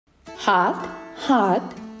हाथ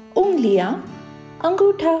हाथ उंगलियां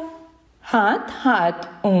अंगूठा, हाथ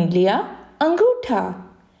हाथ उंगलियां अंगूठा।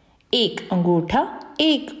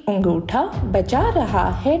 एक अंगूठा बजा रहा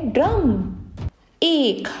है ड्रम।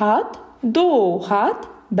 एक हाथ दो हाथ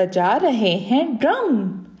बजा रहे हैं ड्रम।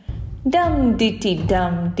 डम डिटी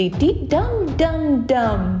डम डम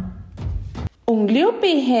डम। उंगलियों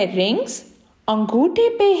पे है रिंग्स, अंगूठे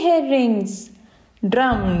पे है rings.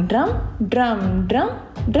 Drum drum drum drum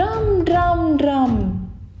drum drum drum.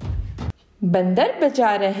 बंदर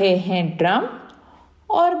बजा रहे हैं ड्रम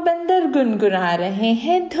और बंदर गुनगुना रहे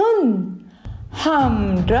हैं धुन।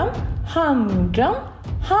 हम ड्रम हम ड्रम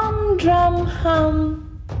हम ड्रम हम।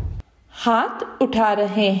 हाथ उठा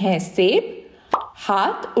रहे हैं सेब,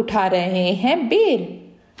 हाथ उठा रहे हैं बेर।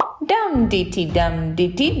 डम डिटी डम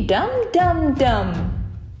डम डम।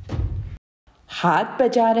 हाथ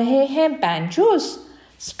बजा रहे हैं बैंजोस,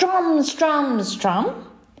 स्ट्रम स्ट्रम स्ट्रम।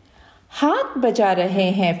 हाथ बजा रहे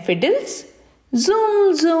हैं फिडल्स,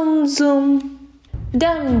 जुम जुम जुम।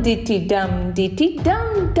 डम डिटी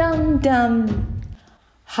डम डम डम।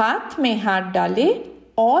 हाथ में हाथ डाले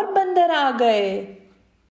और बंदर आ गए।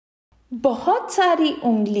 बहुत सारी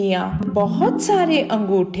उंगलियां, बहुत सारे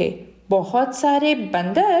अंगूठे, बहुत सारे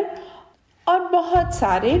बंदर और बहुत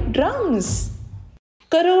सारे ड्रम्स।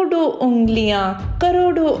 करोड़ों उंगलियां,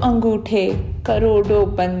 करोड़ों अंगूठे, करोड़ों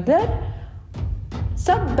बंदर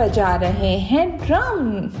सब बजा रहे हैं ड्रम।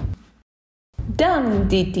 डम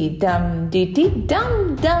डिटी डम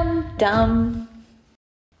डम डम।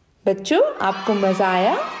 बच्चों, आपको मजा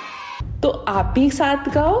आया? तो आप भी साथ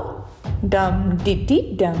गाओ, डम डिटी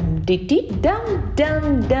डम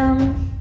डम डम।